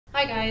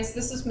Hi guys,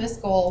 this is Miss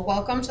Goal.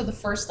 Welcome to the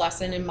first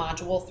lesson in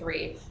Module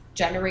 3,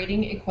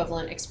 Generating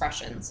Equivalent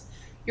Expressions.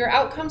 Your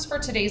outcomes for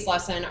today's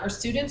lesson are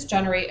students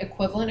generate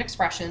equivalent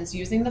expressions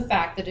using the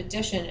fact that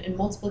addition and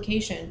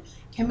multiplication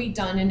can be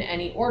done in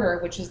any order,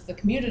 which is the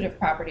commutative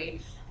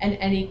property, and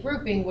any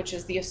grouping, which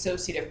is the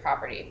associative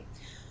property.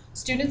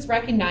 Students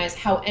recognize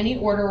how any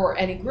order or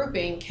any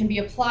grouping can be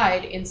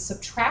applied in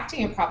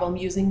subtracting a problem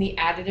using the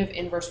additive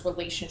inverse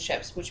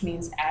relationships, which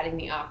means adding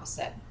the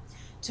opposite,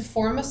 to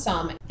form a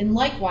sum, and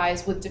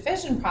likewise with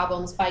division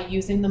problems by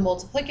using the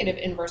multiplicative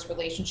inverse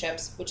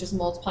relationships, which is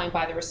multiplying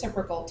by the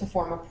reciprocal to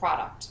form a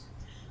product.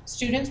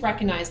 Students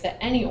recognize that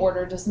any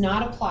order does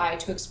not apply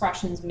to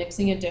expressions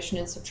mixing addition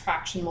and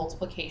subtraction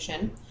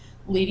multiplication,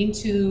 leading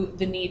to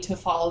the need to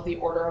follow the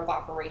order of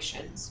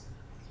operations.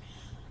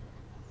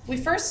 We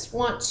first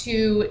want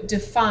to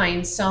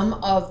define some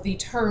of the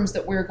terms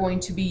that we're going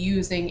to be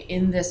using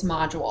in this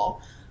module.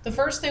 The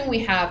first thing we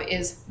have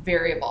is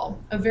variable.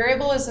 A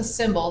variable is a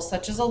symbol,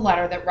 such as a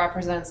letter, that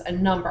represents a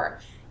number.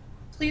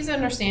 Please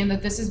understand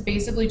that this is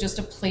basically just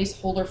a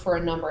placeholder for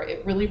a number.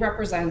 It really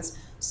represents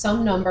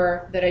some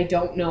number that I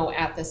don't know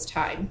at this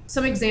time.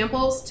 Some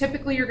examples: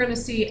 typically you're going to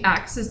see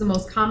X is the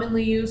most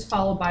commonly used,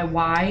 followed by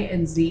Y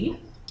and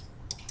Z.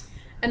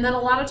 And then a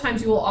lot of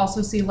times you will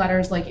also see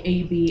letters like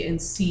A, B,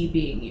 and C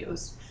being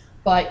used.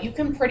 But you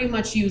can pretty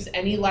much use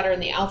any letter in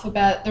the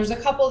alphabet. There's a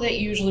couple that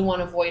you usually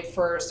want to avoid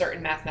for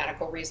certain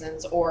mathematical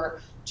reasons, or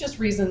just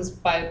reasons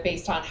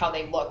based on how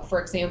they look. For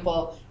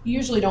example, you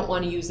usually don't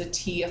want to use a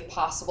T if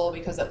possible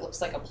because it looks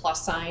like a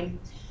plus sign.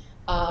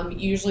 You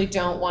usually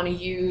don't want to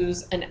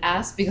use an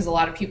S because a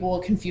lot of people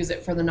will confuse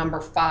it for the number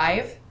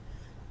 5.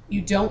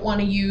 You don't want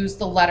to use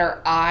the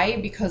letter I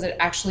because it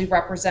actually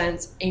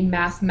represents a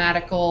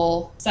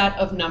mathematical set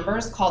of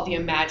numbers called the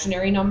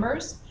imaginary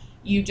numbers.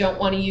 You don't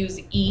want to use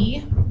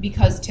E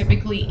because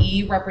typically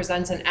E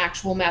represents an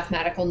actual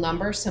mathematical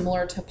number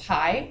similar to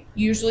pi.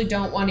 You usually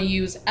don't want to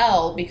use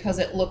L because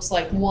it looks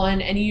like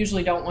 1, and you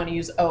usually don't want to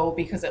use O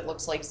because it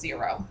looks like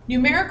 0.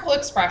 Numerical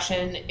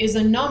expression is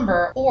a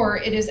number, or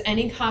it is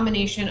any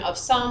combination of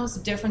sums,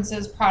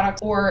 differences,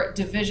 products, or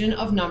division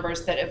of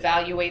numbers that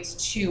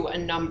evaluates to a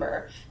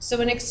number.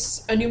 So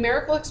a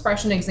numerical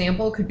expression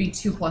example could be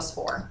 2 plus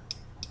 4,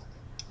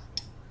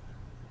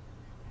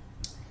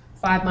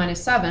 5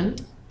 minus 7,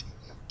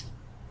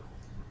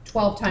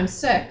 12 times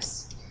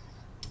 6,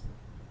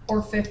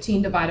 or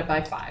 15 divided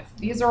by 5.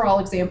 These are all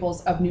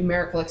examples of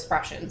numerical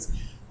expressions.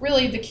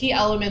 Really, the key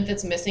element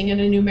that's missing in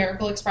a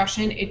numerical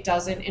expression, it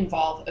doesn't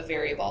involve a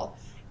variable.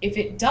 If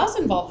it does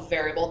involve a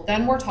variable,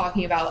 then we're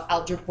talking about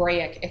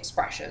algebraic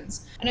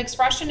expressions. An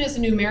expression is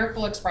a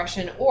numerical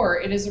expression, or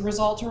it is a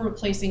result of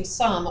replacing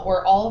some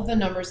or all of the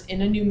numbers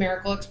in a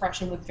numerical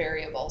expression with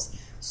variables.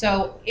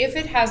 So if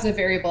it has a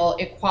variable,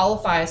 it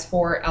qualifies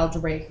for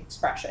algebraic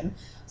expression.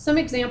 Some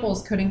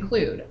examples could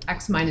include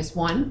x minus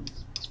 1,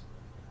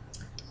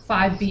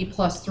 5b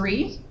plus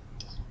 3,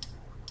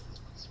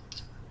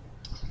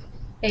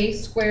 a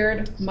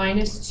squared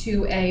minus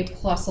 2a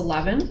plus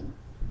 11,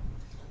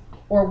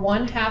 or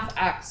 1/2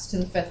 x to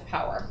the 5th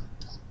power.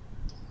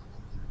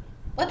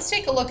 Let's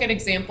take a look at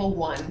example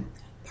 1.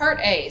 Part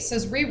A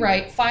says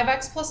rewrite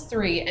 5x plus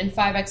 3 and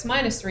 5x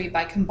minus 3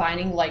 by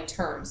combining like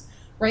terms.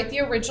 Write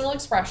the original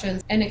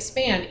expressions and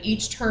expand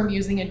each term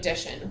using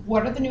addition.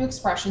 What are the new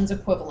expressions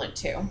equivalent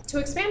to? To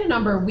expand a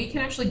number, we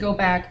can actually go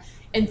back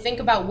and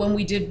think about when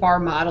we did bar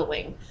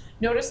modeling.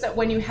 Notice that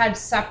when you had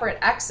separate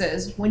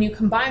x's, when you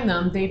combine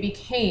them, they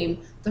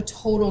became the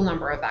total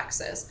number of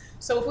x's.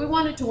 So if we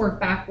wanted to work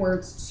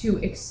backwards to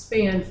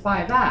expand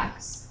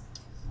 5x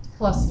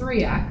plus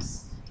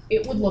 3x,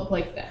 it would look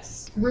like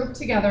this. Grouped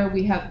together,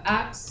 we have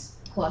x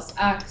plus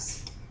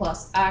x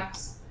plus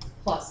x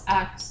plus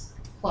x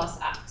plus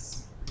x.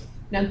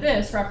 Now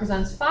this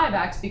represents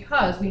 5x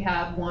because we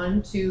have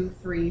 1, 2,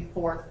 3,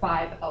 4,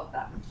 5 of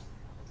them.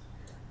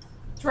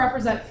 To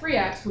represent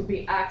 3x would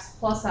be x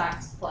plus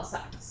x plus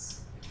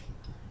x.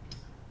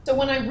 So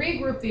when I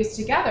regroup these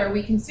together,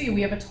 we can see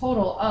we have a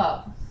total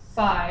of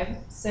 5,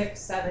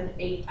 6, 7,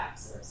 8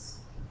 x's.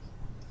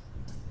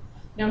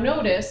 Now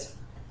notice,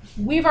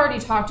 we've already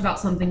talked about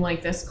something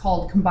like this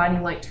called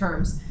combining like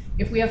terms.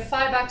 If we have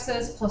 5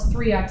 x's plus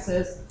 3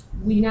 x's,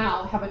 we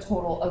now have a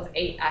total of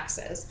 8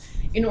 x's.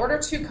 In order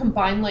to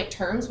combine like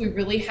terms, we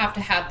really have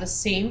to have the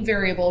same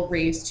variable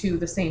raised to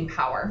the same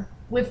power.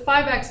 With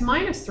 5x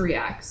minus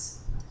 3x,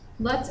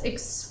 let's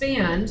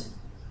expand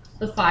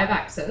the 5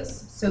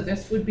 x's. So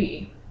this would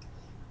be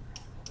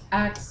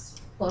x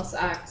plus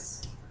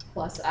x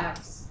plus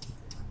x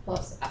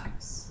plus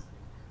x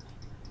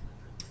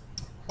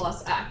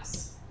plus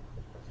x.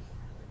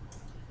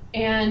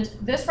 And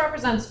this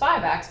represents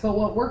 5x, but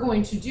what we're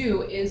going to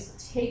do is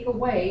take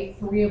away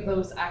 3 of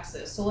those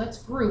x's. So let's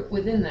group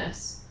within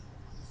this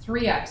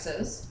 3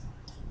 x's.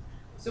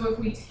 So if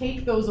we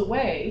take those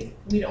away,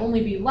 we'd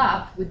only be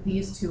left with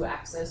these 2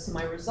 x's, so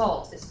my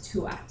result is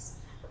 2x.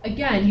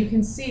 Again, you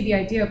can see the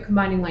idea of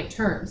combining like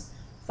terms.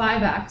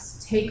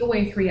 5x, take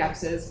away 3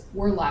 x's,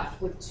 we're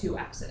left with 2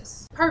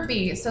 x's. Part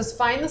B says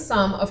find the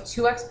sum of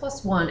 2x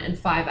plus 1 and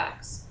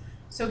 5x.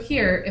 So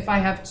here, if I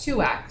have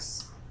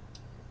 2x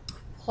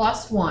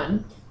plus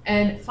 1,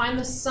 and find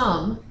the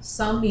sum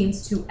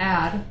means to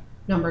add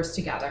numbers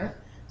together.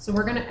 So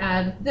we're going to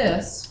add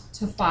this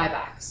to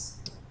 5x.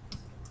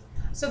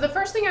 So the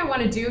first thing I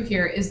want to do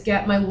here is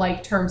get my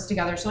like terms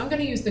together. So I'm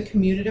going to use the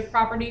commutative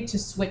property to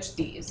switch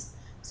these.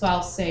 So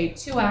I'll say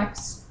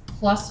 2x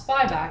plus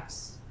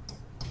 5x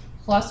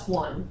plus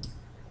 1.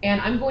 And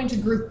I'm going to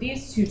group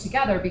these two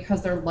together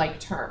because they're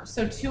like terms.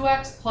 So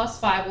 2x plus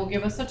 5 will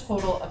give us a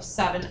total of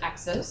 7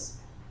 x's.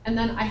 And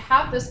then I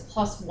have this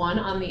plus 1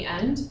 on the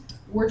end.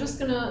 We're just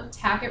going to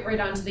tack it right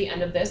onto the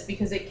end of this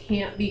because it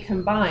can't be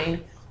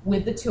combined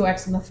with the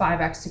 2x and the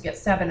 5x to get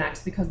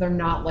 7x because they're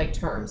not like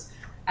terms.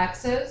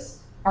 X's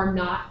are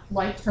not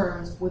like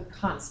terms with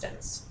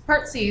constants.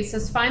 Part C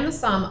says find the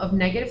sum of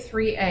negative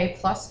 3a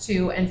plus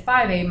 2 and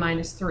 5a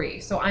minus 3.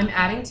 So I'm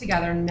adding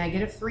together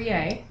negative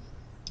 3a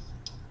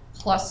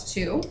plus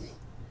 2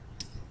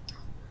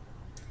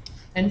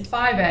 and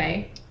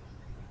 5a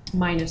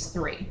minus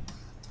 3.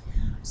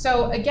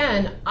 So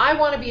again, I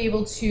want to be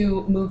able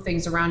to move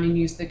things around and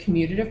use the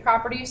commutative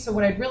property. So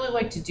what I'd really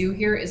like to do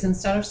here is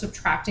instead of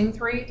subtracting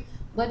 3,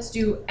 let's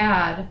do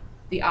add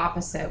the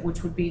opposite,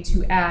 which would be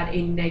to add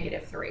a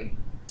negative 3.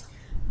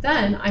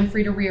 Then I'm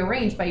free to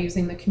rearrange by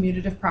using the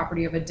commutative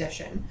property of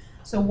addition.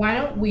 So why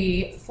don't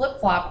we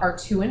flip-flop our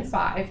 2 and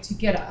 5 to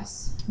get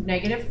us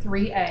negative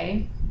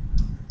 3a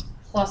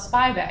plus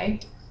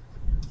 5a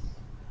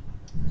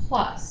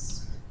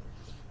plus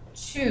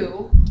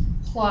 2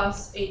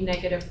 plus a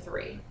negative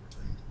 3.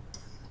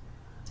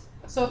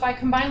 So if I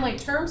combine like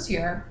terms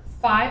here,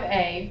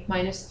 5a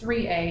minus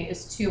 3a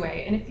is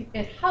 2a. And if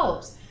it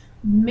helps,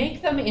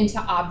 make them into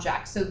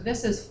objects. So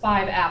this is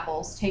 5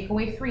 apples. Take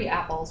away 3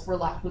 apples. We're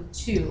left with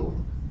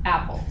 2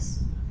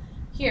 apples.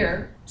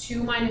 Here,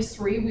 2 minus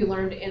 3, we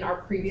learned in our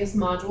previous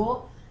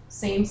module.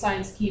 Same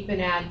signs keep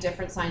and add,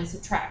 different signs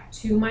subtract.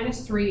 2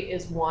 minus 3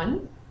 is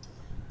 1.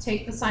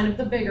 Take the sign of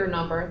the bigger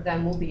number,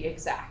 then we'll be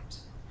exact.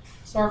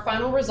 So our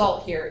final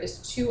result here is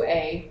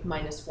 2a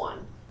minus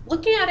 1.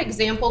 Looking at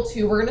example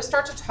 2, we're going to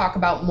start to talk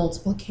about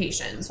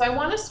multiplication. So I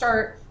want to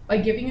start by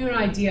giving you an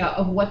idea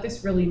of what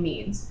this really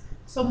means.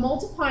 So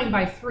multiplying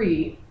by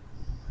 3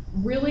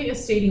 really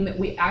is stating that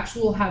we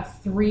actually have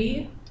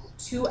 3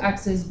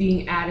 2x's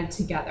being added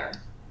together.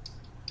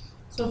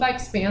 So if I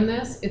expand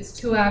this, it's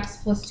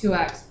 2x plus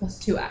 2x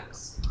plus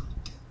 2x.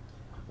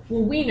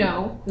 Well, we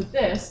know that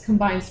this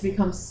combines to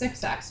become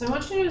 6x. So I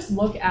want you to just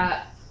look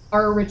at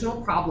our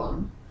original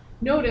problem.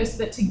 Notice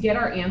that to get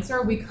our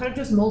answer, we could have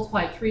just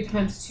multiplied 3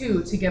 times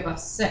 2 to give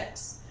us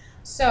 6.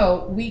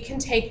 So we can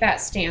take that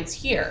stance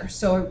here.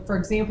 So for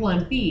example,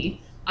 on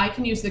B, I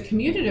can use the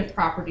commutative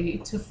property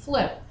to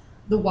flip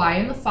the y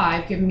and the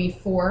 5, giving me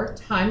 4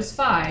 times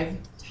 5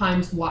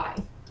 times y.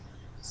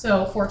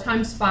 So 4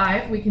 times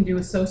 5, we can do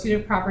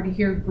associative property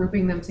here,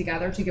 grouping them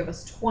together to give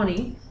us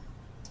 20.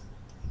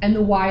 And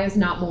the y is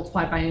not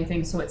multiplied by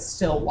anything, so it's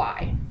still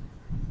y.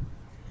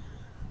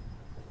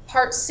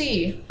 Part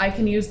C, I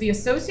can use the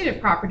associative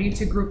property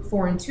to group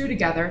 4 and 2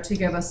 together to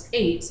give us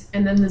 8,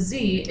 and then the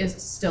z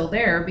is still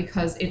there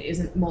because it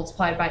isn't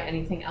multiplied by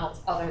anything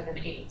else other than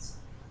 8.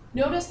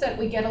 Notice that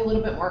we get a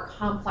little bit more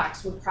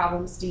complex with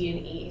problems D and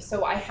E,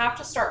 so I have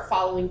to start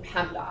following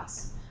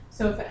PEMDAS.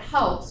 So if it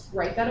helps,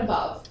 write that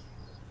above.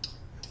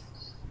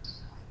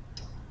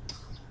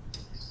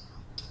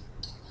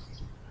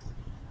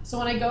 So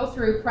when I go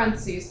through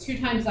parentheses, 2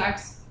 times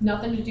x,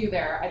 nothing to do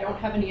there. I don't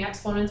have any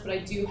exponents, but I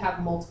do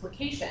have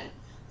multiplication.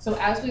 So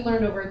as we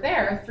learned over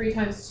there, 3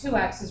 times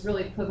 2x is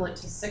really equivalent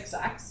to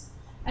 6x.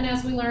 And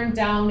as we learned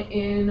down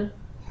in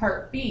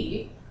part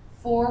B,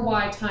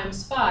 4y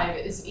times 5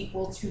 is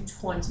equal to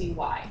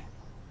 20y.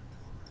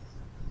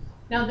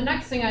 Now the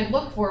next thing I'd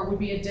look for would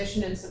be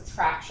addition and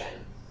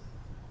subtraction.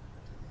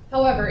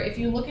 However, if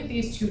you look at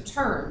these two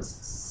terms,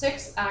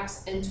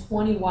 6x and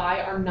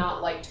 20y are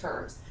not like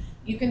terms.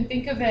 You can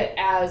think of it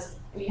as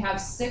we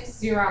have 6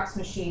 Xerox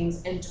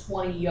machines and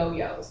 20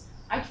 yo-yos.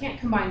 I can't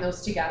combine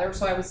those together,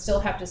 so I would still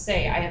have to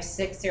say I have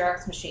 6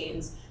 Xerox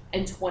machines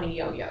and 20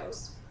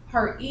 yo-yos.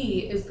 Part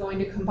E is going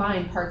to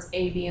combine parts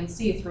A, B, and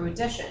C through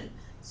addition.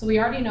 So we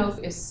already know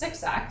is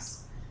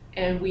 6x,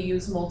 and we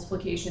use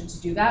multiplication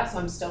to do that, so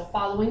I'm still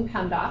following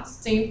PEMDAS.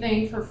 Same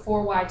thing for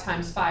 4y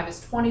times 5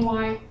 is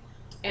 20y,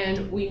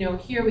 and we know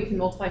here we can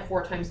multiply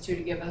 4 times 2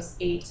 to give us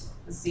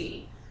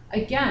 8z.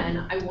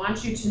 Again, I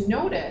want you to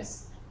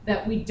notice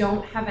that we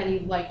don't have any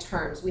like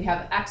terms. We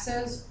have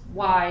x's,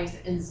 y's,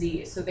 and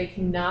z's, so they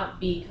cannot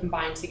be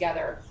combined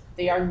together.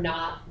 They are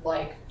not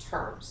like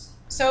terms.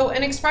 So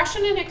an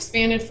expression in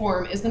expanded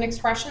form is an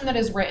expression that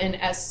is written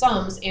as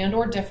sums and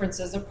or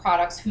differences of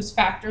products whose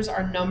factors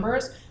are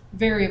numbers,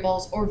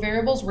 variables, or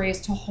variables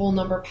raised to whole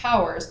number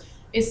powers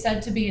is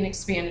said to be an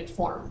expanded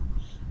form.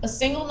 A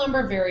single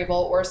number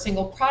variable or a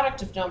single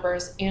product of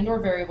numbers and or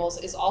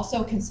variables is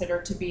also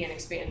considered to be an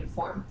expanded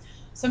form.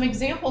 Some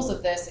examples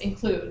of this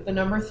include the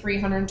number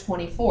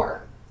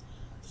 324,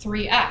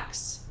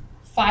 3x,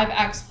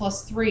 5x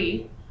plus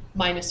 3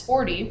 minus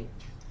 40,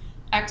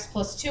 x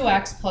plus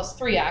 2x plus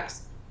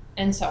 3x,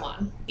 and so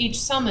on. Each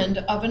summand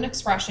of an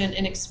expression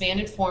in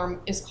expanded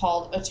form is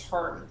called a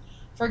term.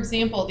 For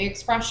example, the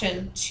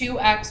expression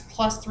 2x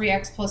plus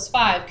 3x plus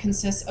 5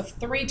 consists of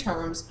three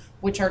terms,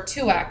 which are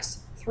 2x,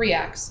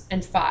 3x,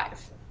 and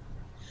 5.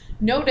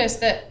 Notice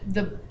that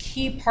the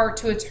key part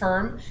to a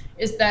term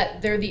is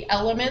that they're the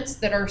elements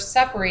that are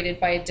separated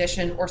by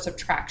addition or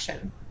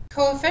subtraction.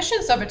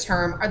 Coefficients of a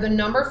term are the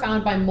number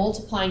found by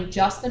multiplying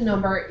just the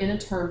number in a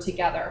term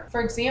together.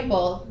 For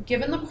example,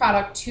 given the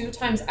product 2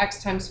 times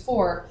x times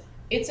 4,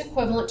 its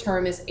equivalent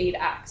term is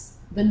 8x.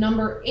 The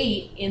number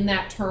 8 in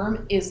that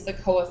term is the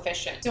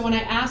coefficient. So when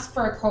I ask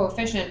for a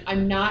coefficient,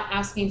 I'm not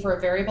asking for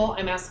a variable,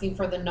 I'm asking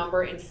for the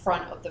number in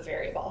front of the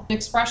variable. An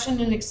expression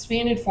in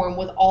expanded form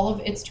with all of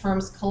its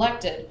terms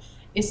collected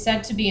is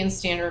said to be in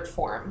standard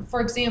form.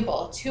 For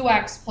example,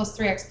 2x plus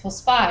 3x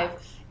plus 5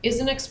 is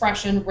an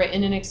expression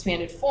written in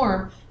expanded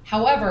form.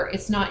 However,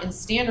 it's not in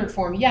standard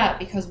form yet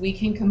because we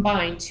can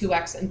combine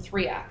 2x and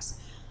 3x.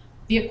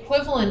 The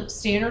equivalent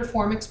standard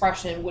form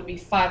expression would be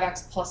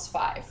 5x plus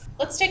 5.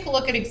 Let's take a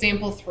look at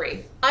example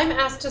 3. I'm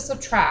asked to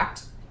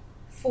subtract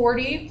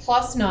 40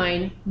 plus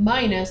 9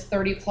 minus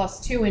 30 plus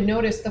 2, and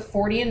notice the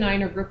 40 and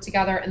 9 are grouped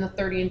together and the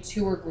 30 and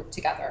 2 are grouped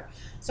together.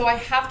 So I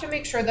have to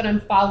make sure that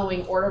I'm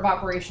following order of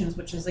operations,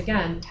 which is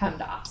again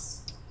PEMDAS.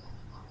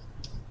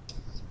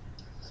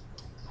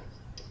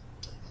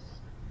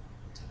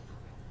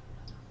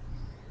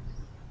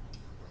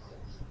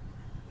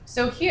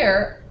 So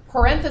here,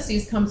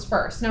 parentheses comes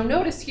first. Now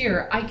notice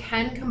here, I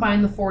can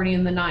combine the 40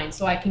 and the 9,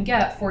 so I can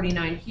get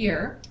 49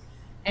 here,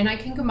 and I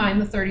can combine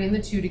the 30 and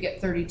the 2 to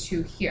get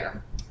 32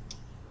 here.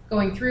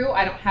 Going through,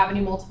 I don't have any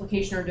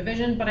multiplication or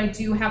division, but I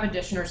do have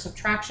addition or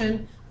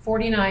subtraction.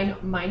 49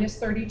 minus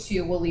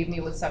 32 will leave me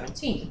with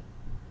 17.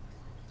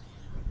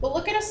 We'll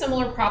look at a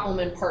similar problem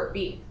in part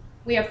B.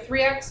 We have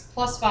 3x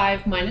plus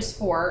 5 minus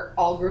 4,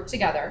 all grouped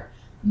together,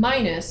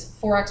 minus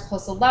 4x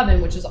plus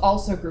 11, which is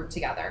also grouped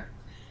together.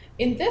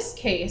 In this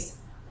case,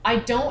 I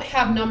don't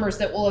have numbers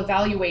that will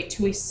evaluate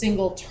to a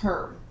single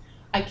term.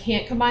 I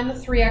can't combine the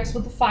 3x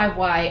with the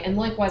 5y, and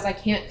likewise I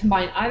can't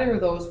combine either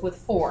of those with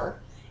 4.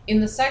 In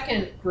the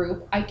second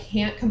group, I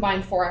can't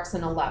combine 4x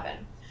and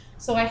 11.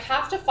 So I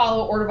have to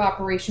follow order of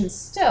operations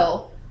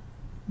still,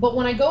 but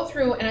when I go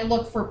through and I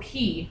look for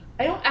p,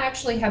 I don't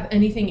actually have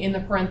anything in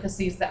the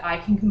parentheses that I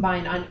can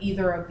combine on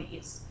either of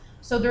these.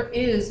 So there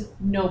is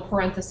no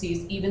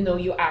parentheses even though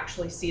you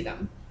actually see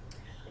them.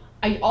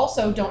 I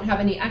also don't have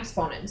any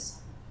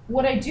exponents.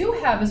 What I do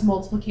have is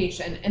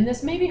multiplication, and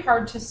this may be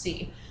hard to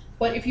see,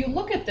 but if you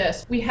look at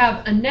this, we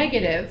have a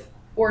negative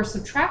or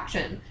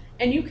subtraction,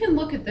 and you can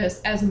look at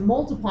this as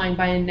multiplying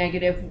by a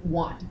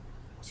 -1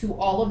 to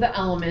all of the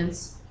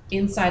elements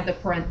inside the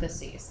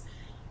parentheses.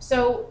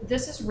 So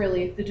this is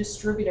really the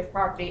distributive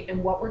property,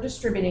 and what we're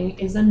distributing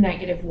is a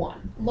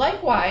 -1.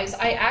 Likewise,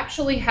 I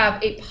actually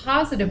have a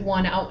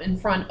 +1 out in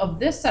front of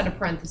this set of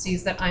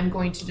parentheses that I'm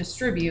going to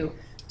distribute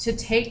to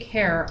take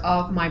care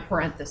of my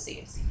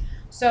parentheses.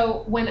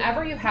 So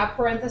whenever you have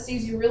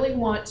parentheses, you really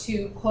want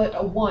to put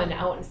a 1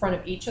 out in front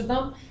of each of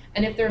them.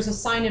 And if there's a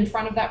sign in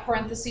front of that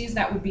parentheses,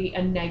 that would be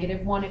a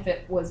 -1 if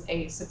it was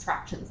a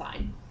subtraction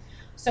sign.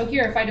 So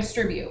here, if I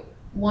distribute,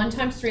 1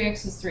 times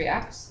 3x is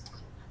 3x,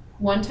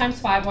 1 times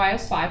 5y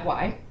is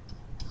 5y,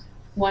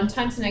 1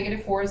 times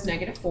 -4 is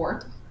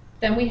 -4.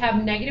 Then we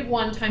have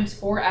 -1 times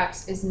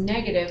 4x is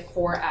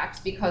 -4x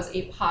because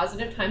a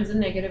positive times a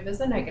negative is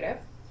a negative.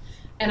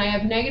 And I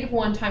have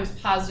 -1 times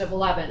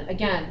 +11.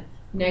 Again,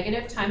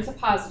 negative times a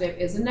positive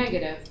is a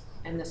negative,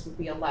 and this would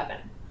be 11.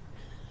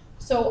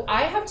 So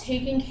I have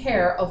taken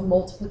care of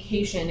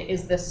multiplication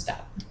is this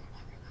step.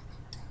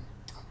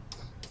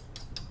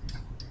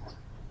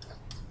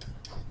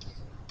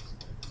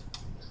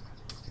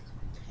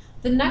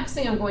 The next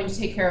thing I'm going to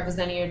take care of is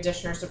any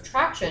addition or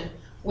subtraction,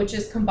 which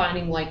is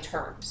combining like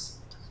terms,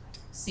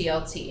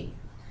 CLT.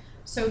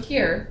 So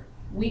here,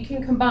 we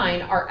can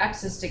combine our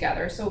x's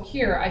together. So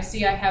here I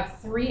see I have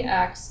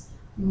 3x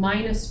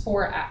minus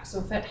 4x. So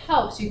if it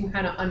helps, you can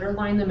kind of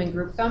underline them and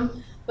group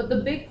them. But the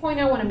big point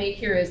I want to make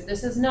here is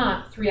this is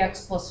not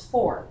 3x plus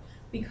 4.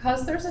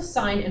 Because there's a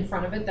sign in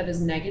front of it that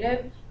is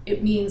negative,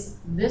 it means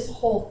this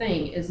whole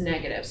thing is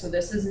negative. So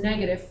this is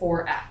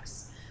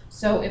 -4x.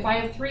 So if I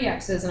have 3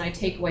 x's and I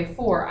take away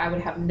 4, I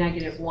would have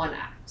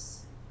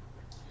 -1x.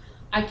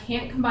 I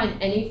can't combine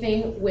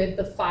anything with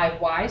the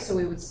 5y, so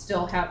we would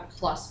still have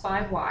plus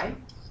 5y.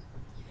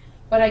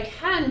 But I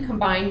can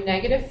combine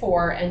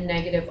 -4 and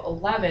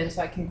 -11,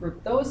 so I can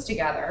group those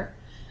together.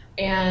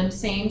 And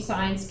same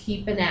signs,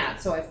 keep and add.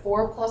 So I have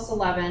 4 plus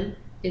 11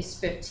 is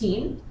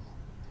 15.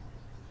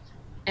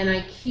 And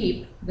I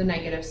keep the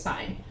negative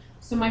sign.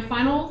 So my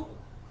final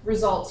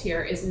result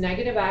here is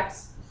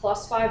 -x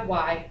plus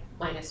 5y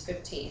minus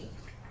 15.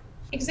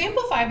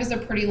 Example 5 is a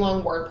pretty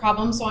long word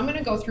problem, so I'm going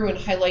to go through and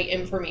highlight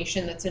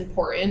information that's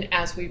important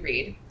as we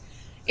read.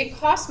 It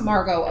costs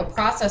Margot a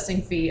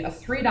processing fee of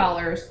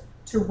 $3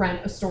 to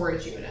rent a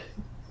storage unit,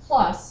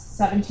 plus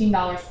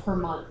 $17 per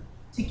month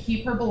to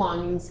keep her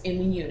belongings in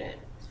the unit.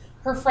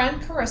 Her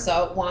friend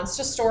Carissa wants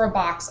to store a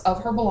box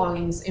of her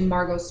belongings in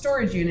Margot's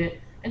storage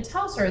unit and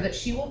tells her that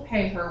she will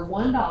pay her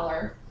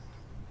 $1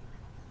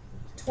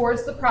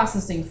 towards the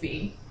processing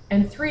fee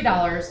and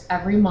 $3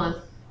 every month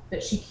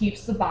that she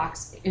keeps the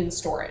box in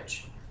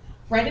storage.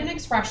 Write an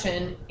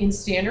expression in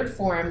standard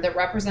form that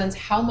represents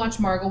how much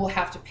Margot will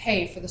have to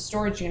pay for the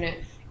storage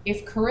unit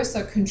if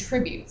Carissa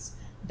contributes.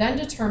 Then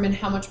determine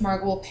how much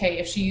Margot will pay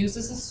if she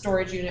uses the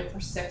storage unit for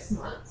 6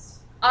 months.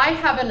 I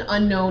have an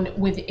unknown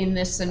within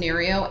this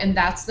scenario, and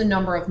that's the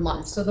number of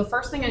months. So the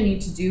first thing I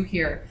need to do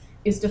here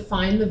is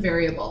define the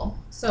variable.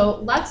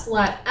 So let's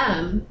let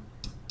M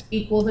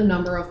equal the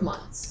number of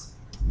months.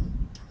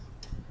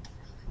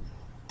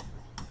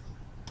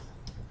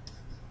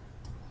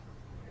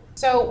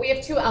 So we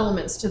have two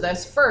elements to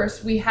this.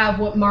 First, we have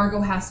what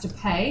Margot has to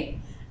pay,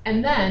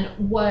 and then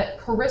what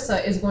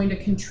Carissa is going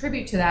to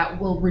contribute to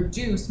that will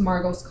reduce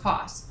Margot's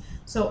costs.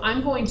 So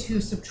I'm going to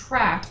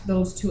subtract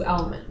those two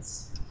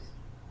elements.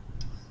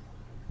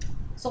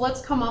 So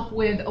let's come up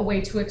with a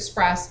way to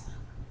express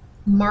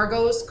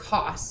Margot's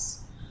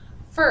costs.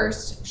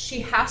 First, she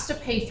has to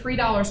pay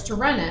 $3 to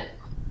rent it,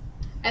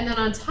 and then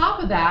on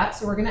top of that,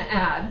 so we're going to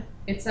add,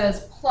 it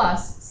says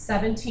plus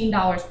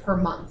 $17 per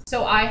month.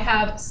 So I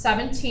have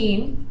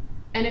 17,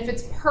 and if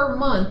it's per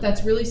month,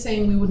 that's really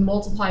saying we would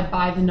multiply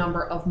by the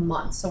number of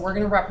months. So we're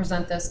going to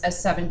represent this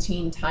as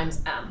 17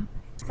 times M.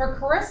 For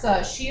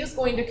Carissa, she is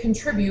going to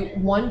contribute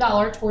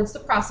 $1 towards the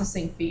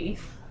processing fee,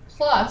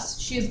 plus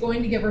she is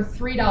going to give her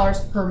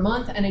 $3 per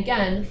month, and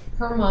again,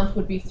 per month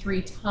would be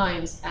 3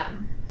 times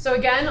M. So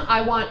again,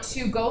 I want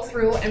to go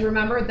through and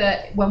remember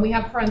that when we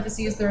have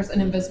parentheses, there's an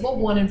invisible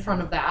 1 in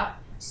front of that.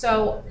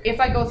 So if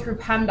I go through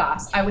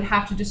PEMDAS, I would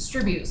have to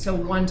distribute. So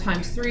 1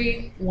 times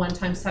 3, 1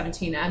 times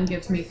 17M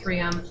gives me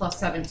 3M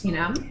plus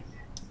 17M.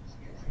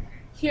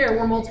 Here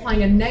we're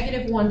multiplying a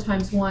 -1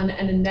 times 1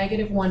 and a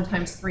 -1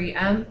 times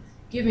 3M,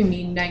 giving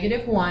me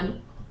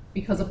 -1,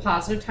 because a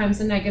positive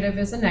times a negative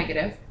is a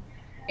negative,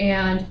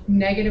 and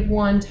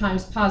 -1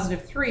 times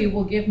 +3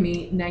 will give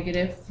me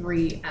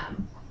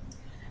 -3M.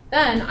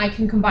 Then I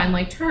can combine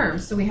like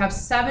terms. So we have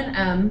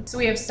 7M, so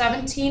we have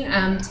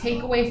 17M,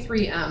 take away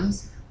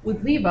 3M's,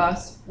 would leave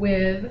us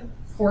with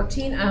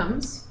 14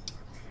 M's.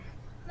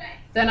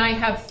 Then I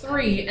have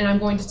 3, and I'm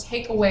going to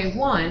take away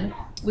 1,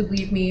 would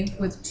leave me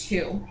with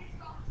 2.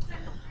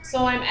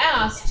 So I'm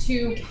asked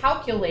to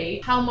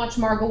calculate how much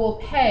Margot will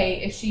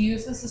pay if she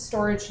uses the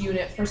storage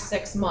unit for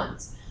 6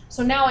 months.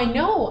 So now I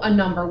know a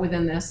number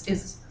within this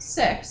is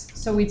 6,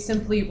 so we'd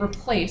simply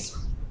replace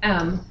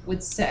M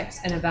with 6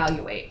 and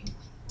evaluate.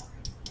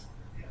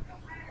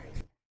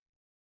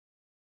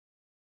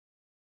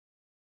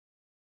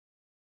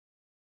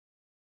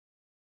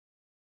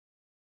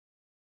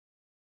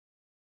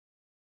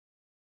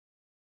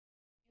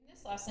 In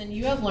this lesson,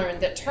 you have learned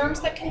that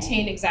terms that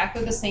contain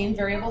exactly the same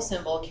variable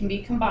symbol can be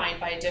combined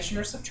by addition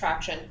or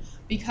subtraction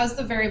because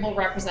the variable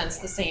represents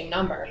the same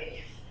number.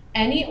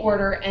 Any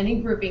order, any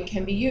grouping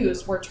can be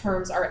used where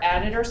terms are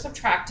added or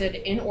subtracted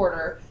in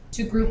order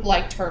to group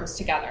like terms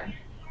together.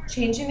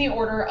 Changing the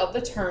order of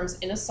the terms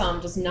in a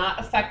sum does not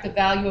affect the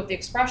value of the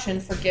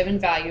expression for given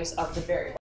values of the variable.